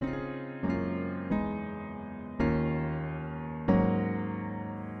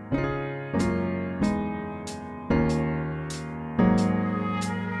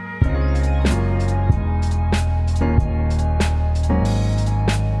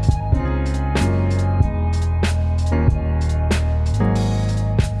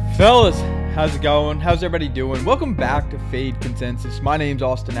Fellas, how's it going? How's everybody doing? Welcome back to Fade Consensus. My name's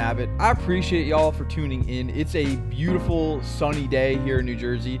Austin Abbott. I appreciate y'all for tuning in. It's a beautiful sunny day here in New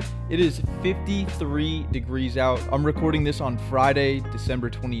Jersey. It is 53 degrees out. I'm recording this on Friday, December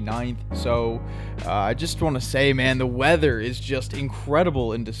 29th. So I just want to say, man, the weather is just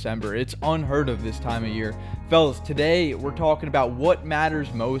incredible in December. It's unheard of this time of year. Fellas, today we're talking about what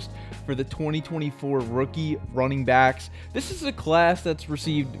matters most for the 2024 rookie running backs. This is a class that's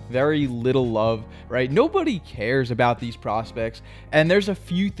received very little love, right? Nobody cares about these prospects, and there's a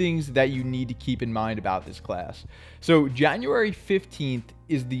few things that you need to keep in mind about this class. So January 15th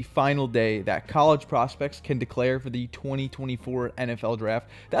is the final day that college prospects can declare for the 2024 NFL draft.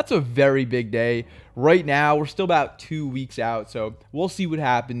 That's a very big day. Right now, we're still about 2 weeks out, so we'll see what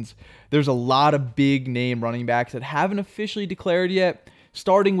happens. There's a lot of big name running backs that haven't officially declared yet,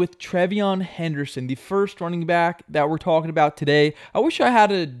 starting with TreVeyon Henderson, the first running back that we're talking about today. I wish I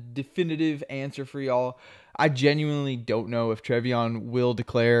had a definitive answer for y'all. I genuinely don't know if TreVeyon will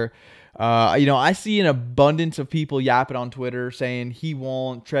declare. I see an abundance of people yapping on Twitter saying he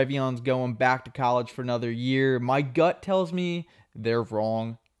won't. TreVeyon's going back to college for another year. My gut tells me they're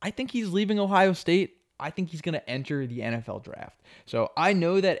wrong. I think he's leaving Ohio State. I think he's going to enter the NFL draft. So I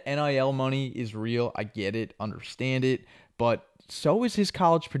know that NIL money is real. I get it, understand it, but so is his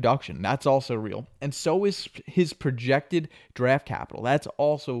college production. That's also real. And so is his projected draft capital. That's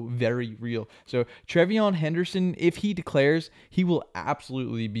also very real. So TreVeyon Henderson, if he declares, he will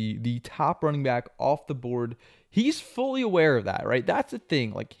absolutely be the top running back off the board. He's fully aware of that, right? That's the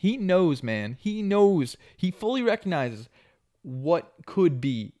thing. Like, he knows, man. He knows. He fully recognizes what could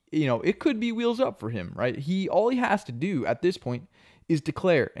be. It could be wheels up for him, right? All he has to do at this point is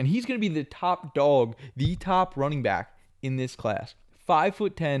declare. And he's going to be the top dog, the top running back in this class.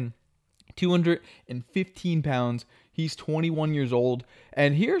 5'10", 215 pounds. He's 21 years old.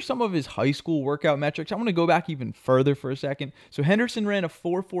 And here are some of his high school workout metrics. I'm going to go back even further for a second. So Henderson ran a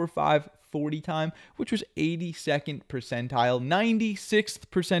 4.45 40 time, which was 82nd percentile, 96th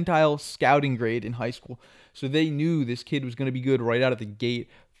percentile scouting grade in high school. So they knew this kid was going to be good right out of the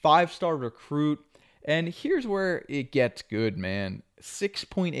gate. 5-star recruit. And here's where it gets good, man.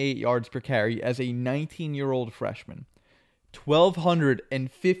 6.8 yards per carry as a 19-year-old freshman.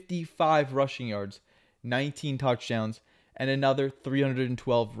 1,255 rushing yards, 19 touchdowns, and another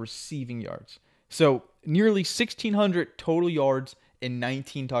 312 receiving yards. So nearly 1,600 total yards and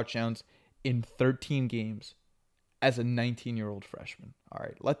 19 touchdowns in 13 games as a 19-year-old freshman. All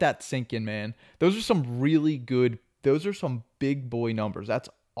right, let that sink in, man. Those are some big boy numbers. That's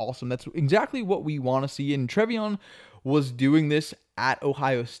awesome. That's exactly what we want to see. And TreVeyon was doing this at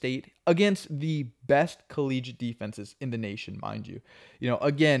Ohio State against the best collegiate defenses in the nation, mind you.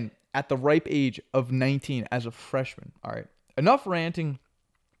 Again, at the ripe age of 19 as a freshman. All right, enough ranting.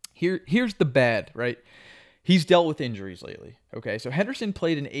 Here's the bad, right? He's dealt with injuries lately. Okay, so Henderson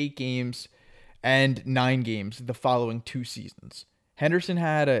played in 8 games and 9 games the following 2 seasons. Henderson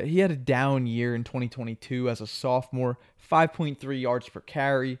had a down year in 2022 as a sophomore, 5.3 yards per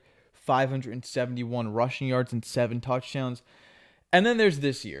carry, 571 rushing yards, and 7 touchdowns. And then there's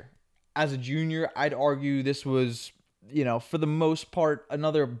this year. As a junior, I'd argue this was, for the most part,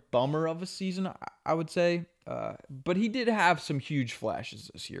 another bummer of a season, I would say. But he did have some huge flashes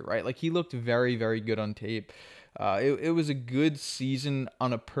this year, right? Like, he looked very, very good on tape. It was a good season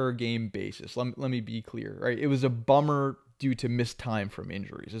on a per-game basis. Let me be clear, right? It was a bummer due to missed time from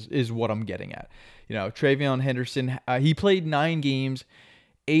injuries is what I'm getting at. TreVeyon Henderson, he played 9 games,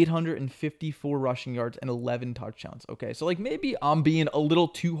 854 rushing yards, and 11 touchdowns. Okay, so maybe I'm being a little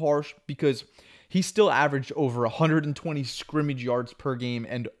too harsh because he still averaged over 120 scrimmage yards per game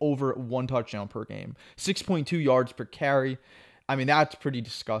and over 1 touchdown per game. 6.2 yards per carry. I mean, that's pretty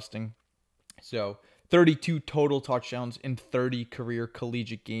disgusting. So 32 total touchdowns in 30 career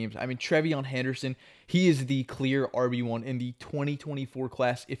collegiate games. I mean, TreVeyon Henderson, he is the clear RB1 in the 2024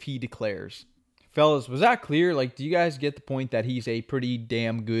 class if he declares. Fellas, was that clear? Do you guys get the point that he's a pretty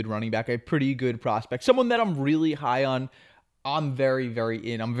damn good running back, a pretty good prospect, someone that I'm really high on? I'm very,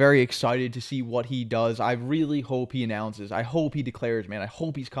 very in. I'm very excited to see what he does. I really hope he announces. I hope he declares, man. I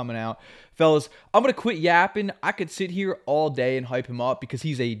hope he's coming out. Fellas, I'm going to quit yapping. I could sit here all day and hype him up because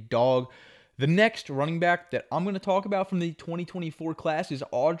he's a dog. The next running back that I'm going to talk about from the 2024 class is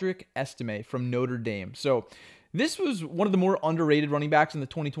Audric Estime from Notre Dame. So this was one of the more underrated running backs in the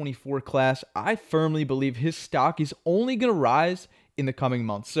 2024 class. I firmly believe his stock is only going to rise in the coming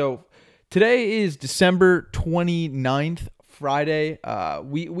months. So today is December 29th, Friday.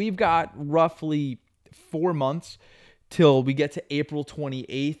 We've got roughly 4 months till we get to April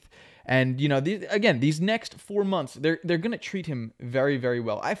 28th. And, you know, these next 4 months, they're going to treat him very, very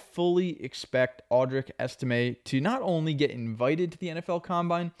well. I fully expect Audric Estime to not only get invited to the NFL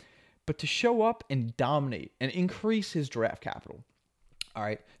Combine, but to show up and dominate and increase his draft capital. All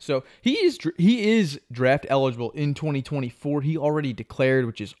right, so he is draft eligible in 2024. He already declared,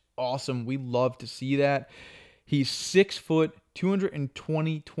 which is awesome. We love to see that. He's 6 foot,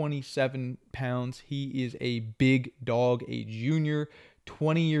 27 pounds. He is a big dog, a junior,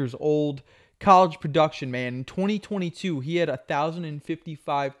 20 years old. College production, man. In 2022, he had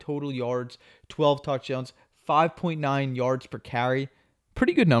 1,055 total yards, 12 touchdowns, 5.9 yards per carry.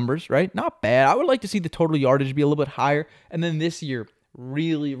 Pretty good numbers, right? Not bad. I would like to see the total yardage be a little bit higher. And then this year,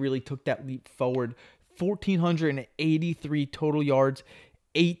 really took that leap forward. 1,483 total yards,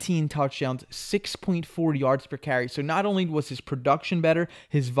 18 touchdowns, 6.4 yards per carry. So not only was his production better,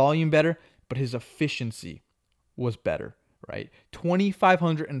 his volume better, but his efficiency was better, right?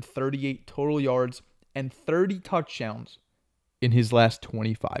 2,538 total yards and 30 touchdowns in his last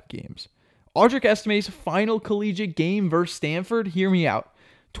 25 games. Audric Estime's final collegiate game versus Stanford, hear me out.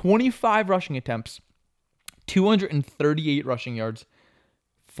 25 rushing attempts, 238 rushing yards,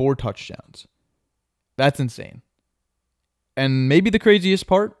 4 touchdowns. That's insane. And maybe the craziest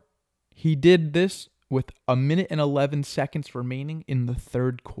part, he did this with 1 minute and 11 seconds remaining in the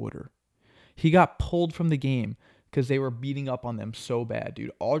third quarter. He got pulled from the game because they were beating up on them so bad,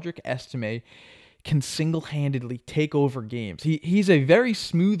 dude. Audric Estime can single-handedly take over games. He's a very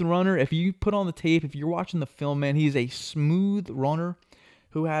smooth runner. If you put on the tape, if you're watching the film, man, he's a smooth runner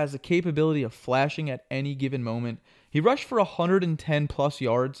who has the capability of flashing at any given moment. He rushed for 110 plus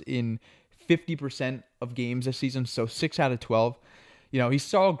yards in 50% of games this season, so 6 out of 12. You know, he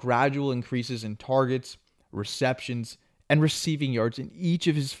saw gradual increases in targets, receptions, and receiving yards in each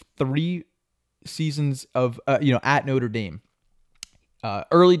of his 3 seasons of, at Notre Dame.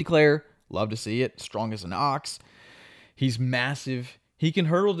 Early declare, love to see it. Strong as an ox. He's massive. He can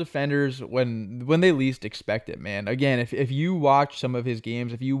hurdle defenders when they least expect it, man. Again, if you watch some of his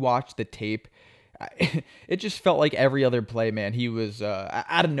games, if you watch the tape, it just felt like every other play, man. He was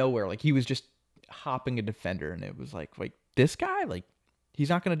out of nowhere. Like, he was just hopping a defender, and it was like this guy, like, he's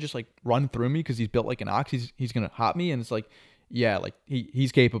not going to just, like, run through me because he's built like an ox. He's going to hop me, and it's like, yeah, like,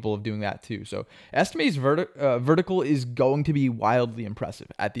 he's capable of doing that too. So Estime's vertical is going to be wildly impressive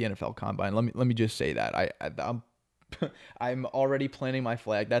at the NFL Combine. Let me just say that. I'm already planting my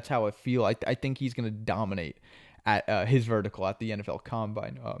flag. That's how I feel. I think he's going to dominate at his vertical at the NFL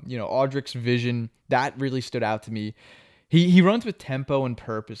Combine. Audric's vision, that really stood out to me. He runs with tempo and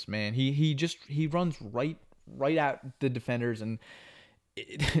purpose, man. He runs right at the defenders, and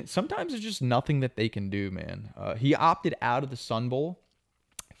sometimes there's just nothing that they can do, man. He opted out of the Sun Bowl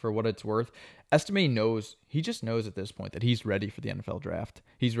for what it's worth. Estime he just knows at this point that he's ready for the NFL draft.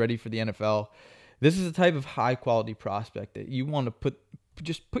 He's ready for the NFL. This is the type of high quality prospect that you want to put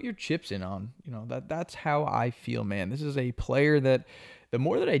your chips in on. That's how I feel, man. This is a player that the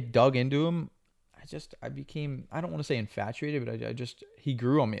more that I dug into him, I became, I don't want to say infatuated, but he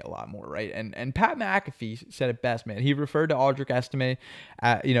grew on me a lot more, right? And Pat McAfee said it best, man. He referred to Audric Estime,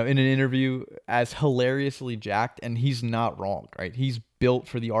 in an interview as hilariously jacked, and he's not wrong, right? He's built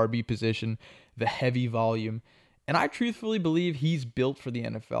for the RB position, the heavy volume, and I truthfully believe he's built for the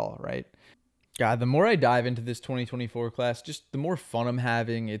NFL, right? God, the more I dive into this 2024 class, just the more fun I'm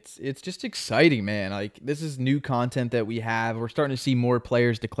having. It's just exciting, man. Like, this is new content that we have. We're starting to see more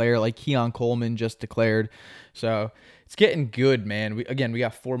players declare, like Keon Coleman just declared. So it's getting good, man. We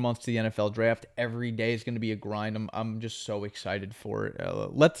got 4 months to the NFL draft. Every day is going to be a grind. I'm just so excited for it.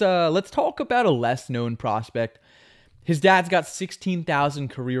 Let's talk about a less known prospect. His dad's got 16,000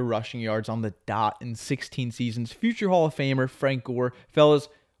 career rushing yards on the dot in 16 seasons. Future Hall of Famer Frank Gore, fellas.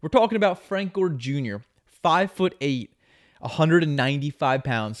 We're talking about Frank Gore Jr., 5'8", 195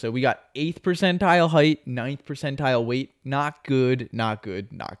 pounds. So we got 8th percentile height, 9th percentile weight. Not good.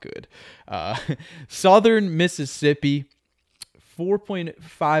 Southern Mississippi,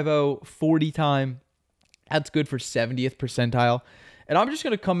 4.50 40 time. That's good for 70th percentile. And I'm just going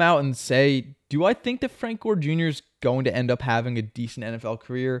to come out and say, do I think that Frank Gore Jr. is going to end up having a decent NFL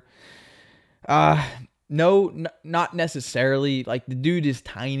career? No, not necessarily. Like, the dude is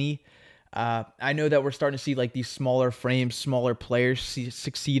tiny. I know that we're starting to see, like, these smaller frames, smaller players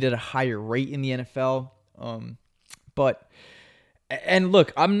succeed at a higher rate in the NFL. And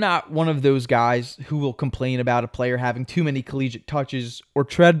look, I'm not one of those guys who will complain about a player having too many collegiate touches or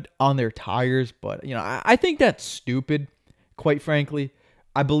tread on their tires. But, I think that's stupid, quite frankly.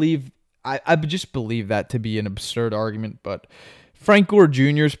 I just believe that to be an absurd argument, but Frank Gore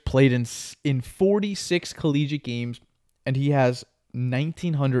Jr.'s played in 46 collegiate games, and he has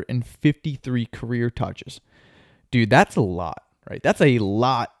 1,953 career touches. Dude, that's a lot, right? That's a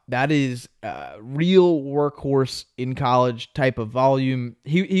lot. That is real workhorse in college type of volume.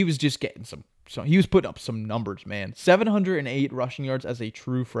 He was just getting some. So he was putting up some numbers, man. 708 rushing yards as a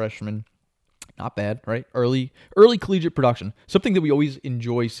true freshman. Not bad, right? Early collegiate production. Something that we always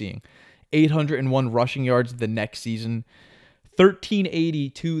enjoy seeing. 801 rushing yards the next season.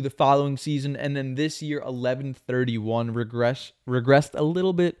 1382 the following season, and then this year 1131 regressed a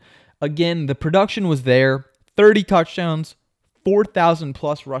little bit. Again, the production was there. 30 touchdowns, 4,000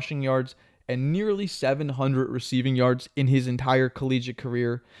 plus rushing yards, and nearly 700 receiving yards in his entire collegiate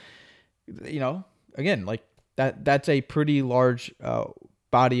career. You know, again, like that's a pretty large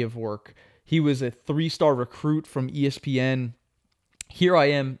body of work. He was a 3-star recruit from ESPN. Here I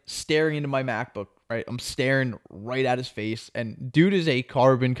am staring into my MacBook, right? I'm staring right at his face, and dude is a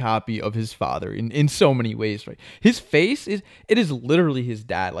carbon copy of his father in so many ways, right? His face is literally his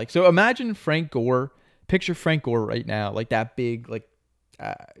dad. Like, so imagine Frank Gore. Picture Frank Gore right now, like that big, like,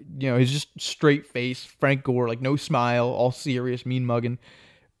 his just straight face. Frank Gore, like no smile, all serious, mean mugging.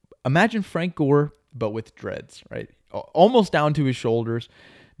 Imagine Frank Gore, but with dreads, right? Almost down to his shoulders.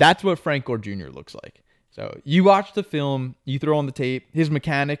 That's what Frank Gore Jr. looks like. So you watch the film, you throw on the tape, his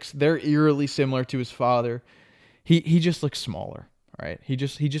mechanics, they're eerily similar to his father. He just looks smaller, right? He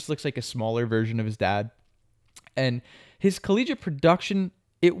just looks like a smaller version of his dad. And his collegiate production,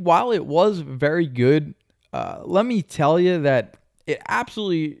 while it was very good, let me tell you that it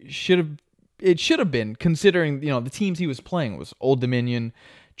absolutely should have been, considering, the teams he was playing was Old Dominion,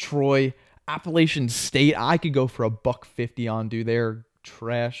 Troy, Appalachian State. I could go for $150 on, dude. They're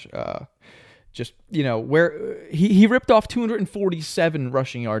trash. Where he ripped off 247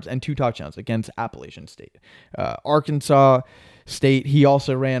 rushing yards and 2 touchdowns against Appalachian State. Arkansas State, he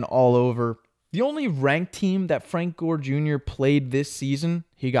also ran all over. The only ranked team that Frank Gore Jr. played this season,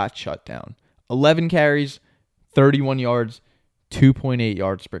 he got shut down. 11 carries, 31 yards, 2.8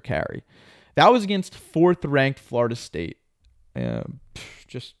 yards per carry. That was against 4th-ranked Florida State.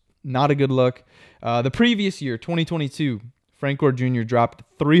 Just not a good look. The previous year, 2022, Frank Gore Jr. dropped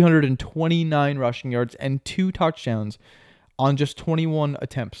 329 rushing yards and 2 touchdowns on just 21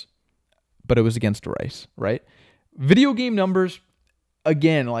 attempts. But it was against Rice, right? Video game numbers,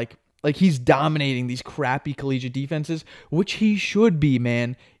 again, like he's dominating these crappy collegiate defenses, which he should be,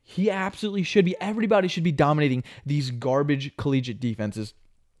 man. He absolutely should be. Everybody should be dominating these garbage collegiate defenses.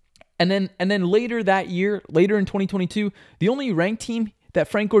 And then later that year, later in 2022, the only ranked team that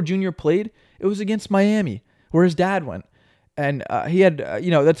Frank Gore Jr. played, it was against Miami, where his dad went. And he had,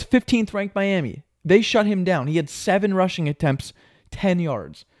 that's 15th ranked Miami. They shut him down. He had 7 rushing attempts, 10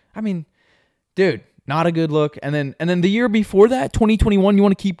 yards. I mean, dude, not a good look. And then the year before that, 2021, you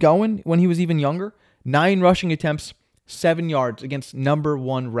want to keep going, when he was even younger, 9 rushing attempts, 7 yards against number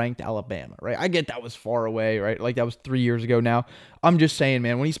 1 ranked Alabama, right? I get that was far away, right? Like that was 3 years ago now. I'm just saying,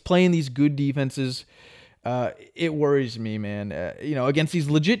 man, when he's playing these good defenses, it worries me, man. Against these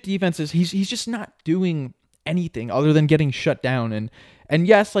legit defenses, he's just not doing anything other than getting shut down. And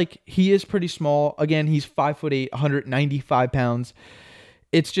yes, like he is pretty small. Again, he's 5'8", 195 pounds.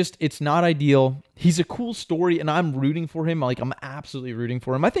 It's not ideal. He's a cool story, and I'm rooting for him. Like, I'm absolutely rooting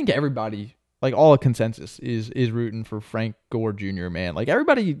for him. I think everybody, like all a consensus, is rooting for Frank Gore Jr., man. Like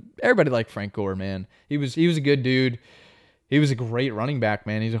everybody liked Frank Gore, man. He was a good dude. He was a great running back,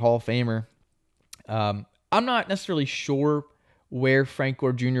 man. He's a Hall of Famer. I'm not necessarily sure where Frank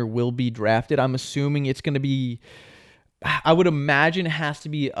Gore Jr. will be drafted. I'm assuming it's going to be, I would imagine it has to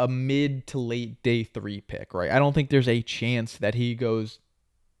be a mid to late day 3 pick, right? I don't think there's a chance that he goes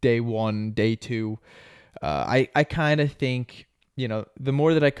day 1, day 2. I kind of think, the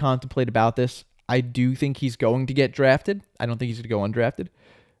more that I contemplate about this, I do think he's going to get drafted. I don't think he's going to go undrafted.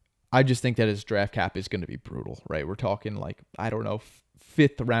 I just think that his draft cap is going to be brutal, right? We're talking like, I don't know,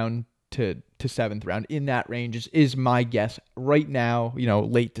 5th round to 7th round, in that range is my guess right now,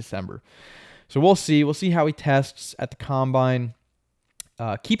 late December. So we'll see. We'll see how he tests at the combine.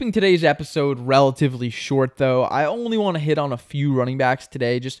 Keeping today's episode relatively short, though, I only want to hit on a few running backs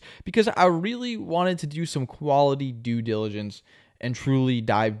today just because I really wanted to do some quality due diligence and truly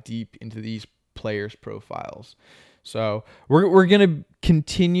dive deep into these players' profiles. So we're going to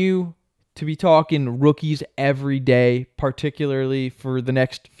continue to be talking rookies every day, particularly for the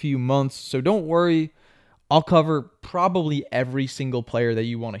next few months. So don't worry. I'll cover probably every single player that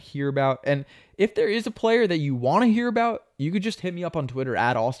you want to hear about. And if there is a player that you want to hear about, you could just hit me up on Twitter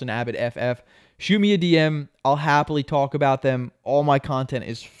at AustinAbbottFF. Shoot me a DM. I'll happily talk about them. All my content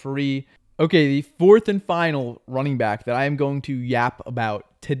is free. Okay, the 4th and final running back that I am going to yap about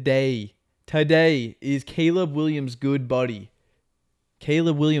today is Caleb Williams' good buddy,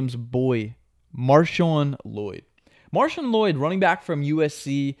 Caleb Williams' boy, Marshawn Lloyd. Marshawn Lloyd, running back from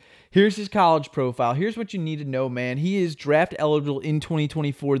USC. Here's his college profile. Here's what you need to know, man. He is draft eligible in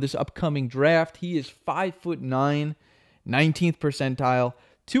 2024, this upcoming draft. He is 5'9", 19th percentile,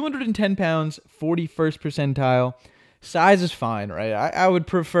 210 pounds, 41st percentile. Size is fine, right? I would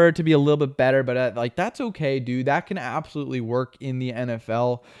prefer it to be a little bit better, but like that's okay, dude. That can absolutely work in the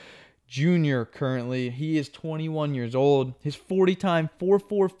NFL. Junior currently. He is 21 years old. His 40 time,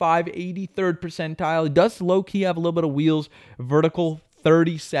 4.45, 83rd percentile. He does low-key have a little bit of wheels. Vertical,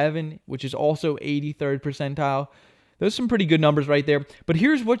 37, which is also 83rd percentile. Those are some pretty good numbers right there. But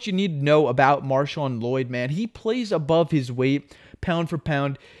here's what you need to know about Marshawn Lloyd, man. He plays above his weight, pound for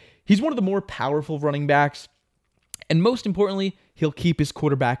pound. He's one of the more powerful running backs. And most importantly, he'll keep his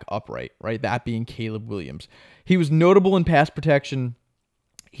quarterback upright, right? That being Caleb Williams. He was notable in pass protection.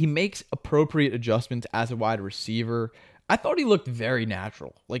 He makes appropriate adjustments as a wide receiver. I thought he looked very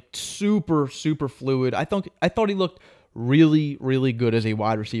natural, like super, super fluid. I thought he looked really, really good as a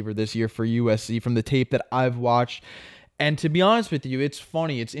wide receiver this year for USC from the tape that I've watched. And to be honest with you, it's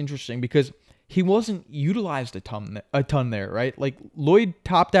funny, it's interesting because he wasn't utilized a ton there, right? Like Lloyd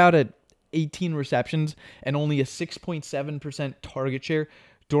topped out at 18 receptions and only a 6.7% target share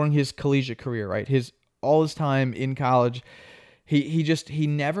during his collegiate career, right? All his time in college. He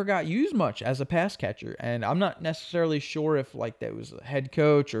never got used much as a pass catcher, and I'm not necessarily sure if like that was a head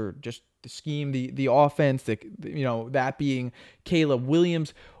coach or just the scheme, the offense, that being Caleb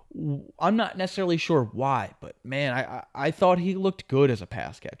Williams. I'm not necessarily sure why, but man, I thought he looked good as a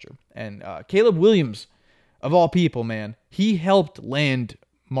pass catcher. And Caleb Williams, of all people, man, he helped land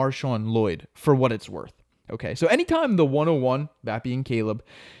Marshawn Lloyd for what it's worth. Okay, so anytime the 101, that being Caleb,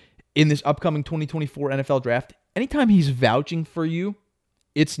 in this upcoming 2024 NFL draft, anytime he's vouching for you,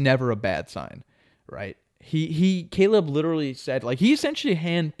 it's never a bad sign, right? Caleb literally said, like, he essentially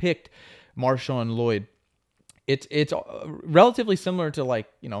handpicked Marshawn Lloyd. It's relatively similar to like,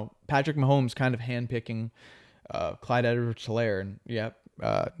 Patrick Mahomes kind of handpicking Clyde Edwards-Helaire, and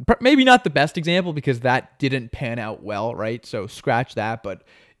maybe not the best example because that didn't pan out well, right? So scratch that, but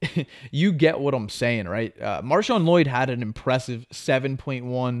you get what I'm saying, right? Marshawn Lloyd had an impressive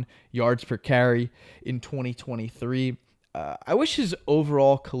 7.1 yards per carry in 2023. I wish his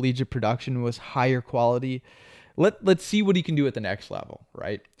overall collegiate production was higher quality. Let's see what he can do at the next level,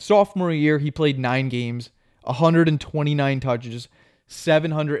 right? Sophomore year, he played 9 games, 129 touches,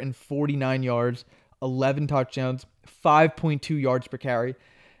 749 yards, 11 touchdowns, 5.2 yards per carry.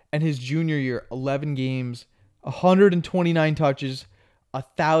 And his junior year, 11 games, 129 touches,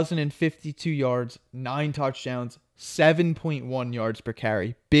 1,052 yards, 9 touchdowns, 7.1 yards per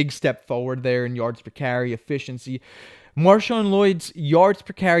carry. Big step forward there in yards per carry, efficiency. Marshawn Lloyd's yards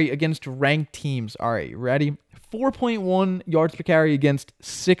per carry against ranked teams. All right, ready? 4.1 yards per carry against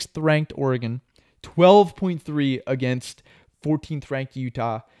 6th ranked Oregon, 12.3 against 14th ranked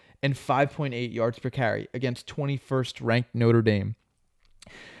Utah, and 5.8 yards per carry against 21st ranked Notre Dame.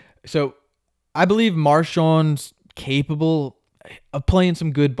 So I believe Marshawn's capable of playing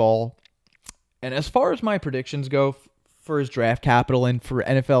some good ball. And as far as my predictions go for his draft capital and for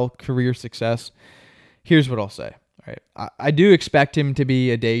NFL career success, here's what I'll say. All right, I do expect him to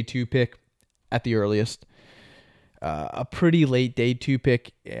be a day 2 pick at the earliest. A pretty late day 2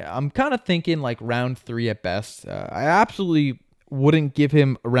 pick. I'm kind of thinking like round 3 at best. I absolutely wouldn't give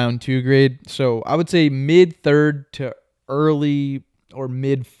him a round 2 grade. So I would say mid 3rd to early or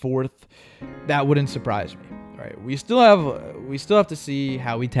mid 4th. That wouldn't surprise me. Right. We still have to see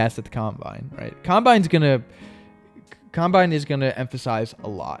how we test at the combine, right? Combine is gonna emphasize a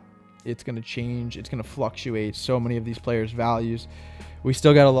lot. It's gonna change. It's gonna fluctuate so many of these players' values. We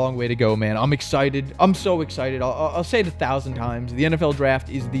still got a long way to go, man. I'm excited. I'm so excited. I'll say it 1,000 times. The NFL draft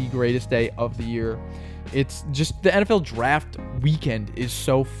is the greatest day of the year. It's just the NFL draft weekend is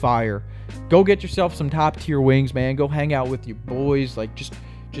so fire. Go get yourself some top tier wings, man. Go hang out with your boys. Like just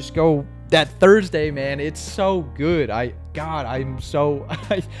go. That Thursday, man, it's so good. I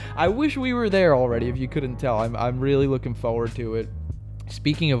wish we were there already. If you couldn't tell, I'm really looking forward to it.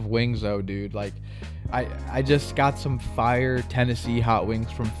 Speaking of wings, though, dude, like I just got some fire Tennessee hot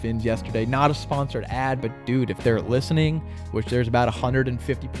wings from Finn's yesterday. Not a sponsored ad, but dude, if they're listening, which there's about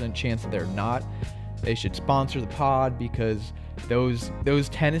 150% chance that they're not, they should sponsor the pod because those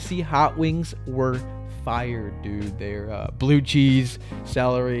Tennessee hot wings were fire, dude. They're blue cheese,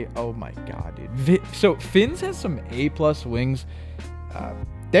 celery. Oh my god, dude. So Finn's has some A+ wings.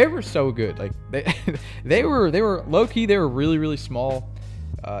 They were so good. Like they were low key. They were really, really small.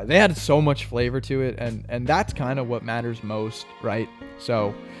 They had so much flavor to it, and that's kind of what matters most, right?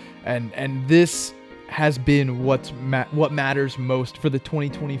 So, and this has been what matters most for the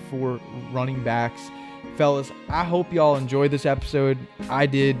 2024 running backs. Fellas, I hope y'all enjoyed this episode. I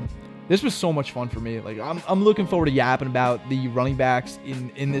did. This was so much fun for me. Like I'm looking forward to yapping about the running backs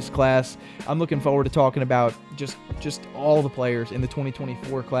in this class. I'm looking forward to talking about just all the players in the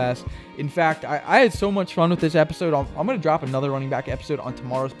 2024 class. In fact, I had so much fun with this episode. I'm going to drop another running back episode on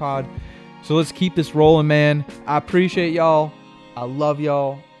tomorrow's pod. So let's keep this rolling, man. I appreciate y'all. I love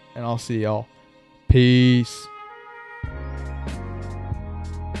y'all, and I'll see y'all. Peace.